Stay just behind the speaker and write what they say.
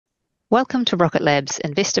Welcome to Rocket Lab's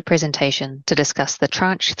investor presentation to discuss the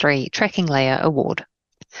Tranche 3 Tracking Layer Award.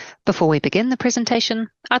 Before we begin the presentation,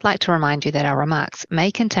 I'd like to remind you that our remarks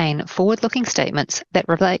may contain forward-looking statements that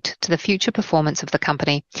relate to the future performance of the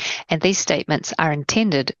company, and these statements are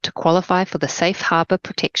intended to qualify for the safe harbor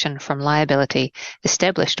protection from liability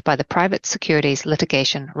established by the Private Securities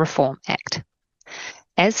Litigation Reform Act.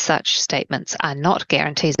 As such, statements are not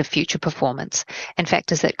guarantees of future performance, and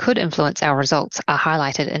factors that could influence our results are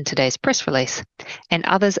highlighted in today's press release, and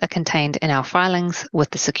others are contained in our filings with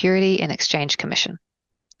the Securities and Exchange Commission.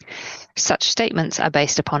 Such statements are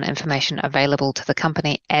based upon information available to the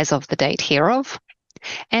company as of the date hereof,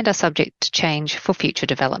 and are subject to change for future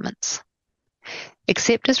developments.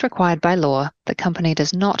 Except as required by law, the company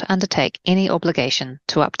does not undertake any obligation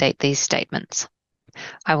to update these statements.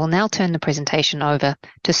 I will now turn the presentation over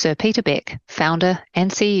to Sir Peter Beck, founder and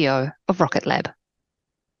CEO of Rocket Lab.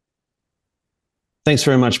 Thanks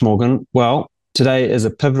very much, Morgan. Well, today is a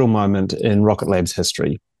pivotal moment in Rocket Lab's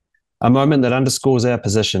history, a moment that underscores our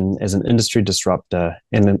position as an industry disruptor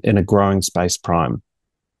in a growing space prime.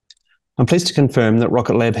 I'm pleased to confirm that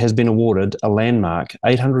Rocket Lab has been awarded a landmark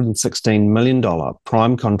 $816 million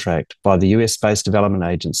prime contract by the US Space Development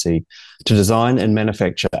Agency to design and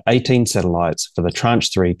manufacture 18 satellites for the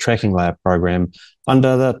Tranche 3 Tracking Layer program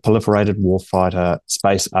under the Proliferated Warfighter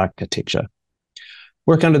space architecture.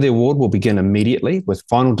 Work under the award will begin immediately, with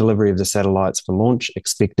final delivery of the satellites for launch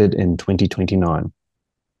expected in 2029.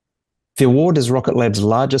 The award is Rocket Lab's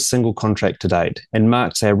largest single contract to date and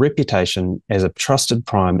marks our reputation as a trusted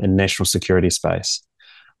prime in national security space.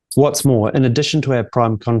 What's more, in addition to our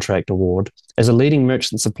prime contract award, as a leading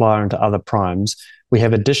merchant supplier into other primes, we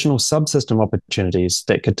have additional subsystem opportunities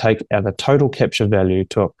that could take the total capture value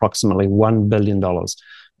to approximately $1 billion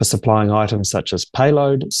for supplying items such as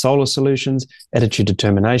payload, solar solutions, attitude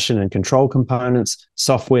determination and control components,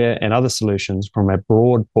 software, and other solutions from our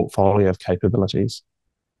broad portfolio of capabilities.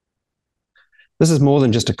 This is more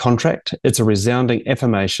than just a contract, it's a resounding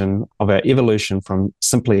affirmation of our evolution from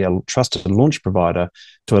simply a trusted launch provider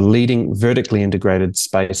to a leading vertically integrated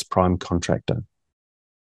space prime contractor.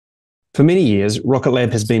 For many years, Rocket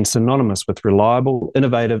Lab has been synonymous with reliable,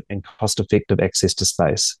 innovative, and cost-effective access to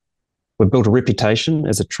space. We've built a reputation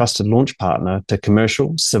as a trusted launch partner to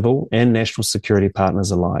commercial, civil, and national security partners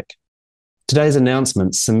alike. Today's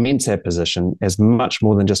announcement cements our position as much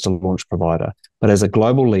more than just a launch provider, but as a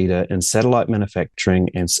global leader in satellite manufacturing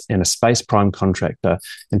and a space prime contractor,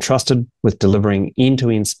 entrusted with delivering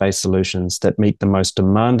end-to-end space solutions that meet the most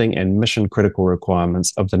demanding and mission-critical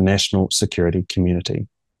requirements of the national security community.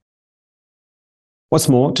 What's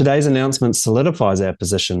more, today's announcement solidifies our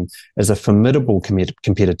position as a formidable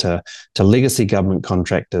competitor to legacy government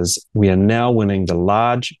contractors. We are now winning the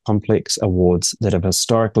large, complex awards that have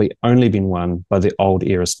historically only been won by the old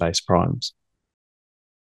aerospace primes.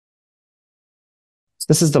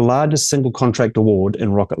 This is the largest single contract award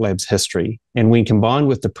in Rocket Lab's history, and when combined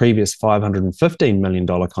with the previous $515 million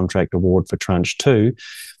contract award for Tranche 2,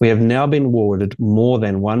 we have now been awarded more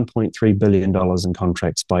than $1.3 billion in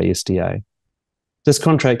contracts by SDA. This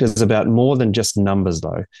contract is about more than just numbers,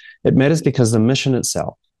 though. It matters because the mission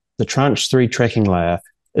itself, the Tranche 3 Tracking Layer,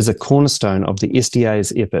 is a cornerstone of the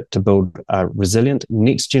SDA's effort to build a resilient,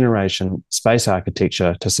 next-generation space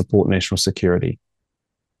architecture to support national security.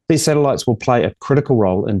 These satellites will play a critical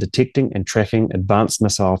role in detecting and tracking advanced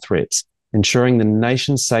missile threats, ensuring the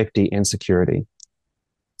nation's safety and security.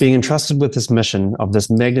 Being entrusted with this mission of this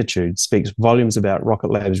magnitude speaks volumes about Rocket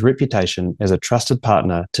Lab's reputation as a trusted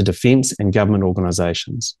partner to defence and government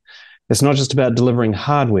organisations. It's not just about delivering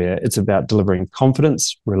hardware, it's about delivering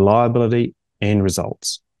confidence, reliability, and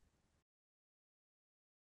results.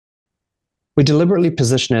 We deliberately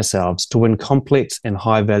position ourselves to win complex and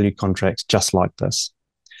high-value contracts just like this.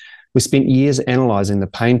 We spent years analysing the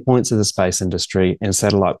pain points of the space industry and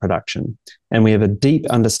satellite production, and we have a deep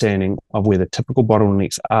understanding of where the typical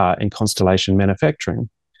bottlenecks are in constellation manufacturing.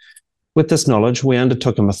 With this knowledge, we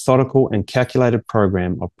undertook a methodical and calculated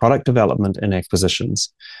program of product development and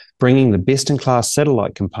acquisitions, bringing the best-in-class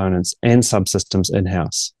satellite components and subsystems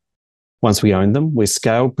in-house. Once we owned them, we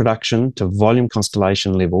scaled production to volume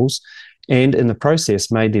constellation levels, and in the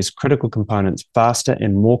process made these critical components faster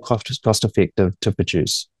and more cost-effective to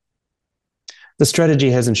produce. The strategy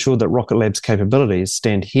has ensured that Rocket Lab's capabilities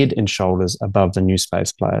stand head and shoulders above the new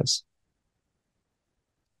space players.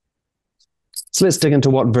 So let's dig into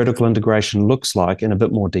what vertical integration looks like in a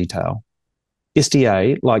bit more detail.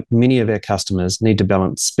 SDA, like many of our customers, need to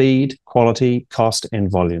balance speed, quality, cost, and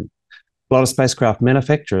volume. A lot of spacecraft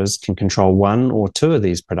manufacturers can control one or two of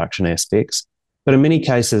these production aspects, but in many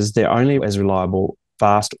cases, they're only as reliable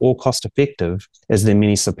fast or cost-effective as their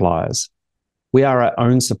many suppliers. We are our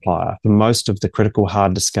own supplier for most of the critical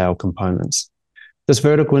hard-to-scale components. This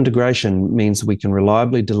vertical integration means we can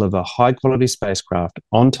reliably deliver high-quality spacecraft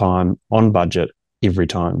on time, on budget, every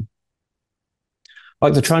time.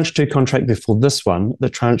 Like the Tranche 2 contract before this one, the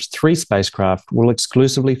Tranche 3 spacecraft will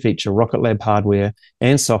exclusively feature Rocket Lab hardware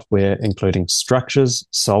and software, including structures,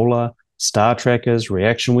 solar, star trackers,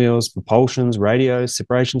 reaction wheels, propulsions, radios,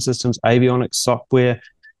 separation systems, avionics, software,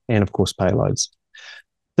 and of course payloads.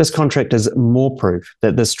 This contract is more proof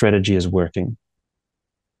that this strategy is working.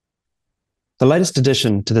 The latest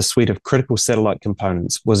addition to the suite of critical satellite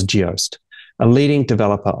components was GEOST, a leading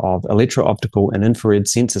developer of electro-optical and infrared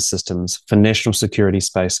sensor systems for national security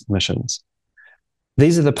space missions.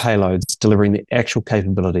 These are the payloads delivering the actual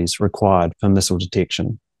capabilities required for missile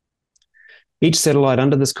detection. Each satellite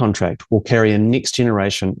under this contract will carry a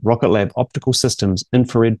next-generation Rocket Lab Optical Systems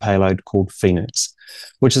infrared payload called Phoenix,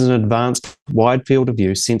 which is an advanced wide field of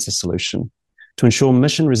view sensor solution. To ensure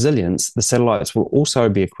mission resilience, the satellites will also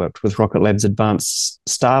be equipped with Rocket Lab's advanced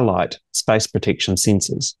Starlight space protection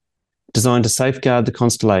sensors, designed to safeguard the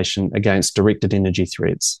constellation against directed energy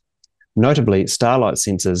threats. Notably, Starlight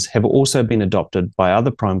sensors have also been adopted by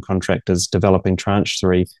other prime contractors developing Tranche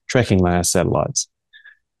 3 tracking layer satellites,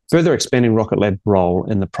 further expanding Rocket Lab's role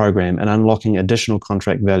in the program and unlocking additional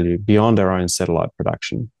contract value beyond our own satellite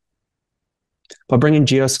production. By bringing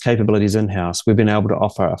GEOST capabilities in-house, we've been able to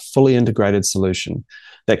offer a fully integrated solution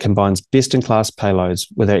that combines best-in-class payloads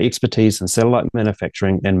with our expertise in satellite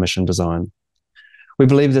manufacturing and mission design. We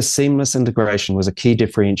believe this seamless integration was a key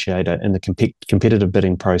differentiator in the competitive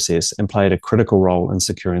bidding process and played a critical role in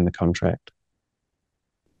securing the contract.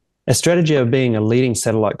 Our strategy of being a leading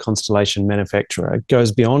satellite constellation manufacturer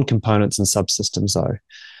goes beyond components and subsystems, though.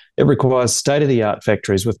 It requires state-of-the-art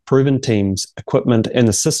factories with proven teams, equipment, and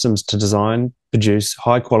the systems to design, produce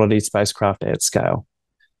high-quality spacecraft at scale.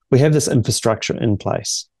 We have this infrastructure in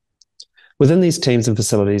place. Within these teams and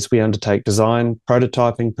facilities, we undertake design,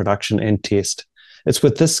 prototyping, production, and test. It's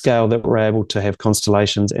with this scale that we're able to have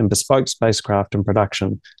constellations and bespoke spacecraft in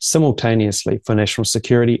production simultaneously for national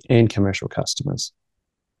security and commercial customers.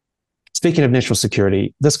 Speaking of national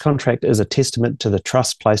security, this contract is a testament to the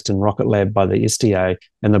trust placed in Rocket Lab by the SDA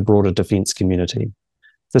and the broader defence community.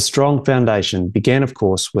 The strong foundation began, of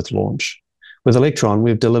course, with launch. With Electron,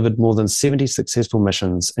 we've delivered more than 70 successful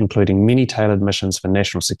missions, including many tailored missions for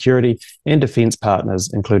national security and defence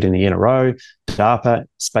partners, including the NRO, DARPA,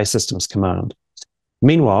 Space Systems Command.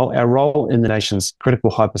 Meanwhile, our role in the nation's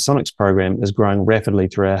critical hypersonics program is growing rapidly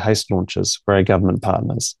through our HASTE launches for our government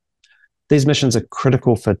partners. These missions are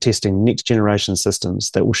critical for testing next-generation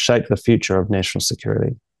systems that will shape the future of national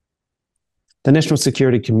security. The national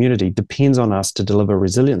security community depends on us to deliver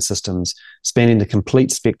resilient systems spanning the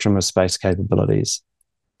complete spectrum of space capabilities.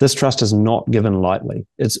 This trust is not given lightly.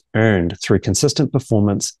 It's earned through consistent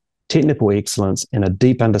performance, technical excellence, and a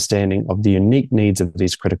deep understanding of the unique needs of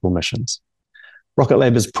these critical missions. Rocket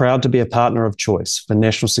Lab is proud to be a partner of choice for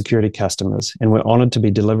national security customers, and we're honoured to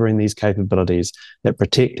be delivering these capabilities that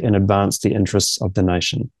protect and advance the interests of the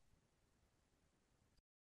nation.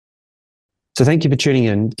 So thank you for tuning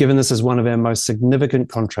in. Given this is one of our most significant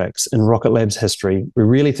contracts in Rocket Lab's history, we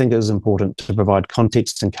really think it is important to provide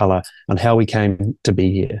context and colour on how we came to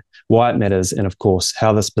be here, why it matters, and of course,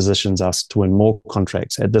 how this positions us to win more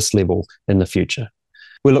contracts at this level in the future.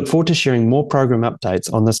 We look forward to sharing more program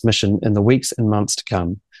updates on this mission in the weeks and months to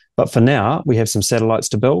come. But for now, we have some satellites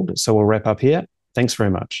to build, so we'll wrap up here. Thanks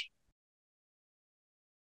very much.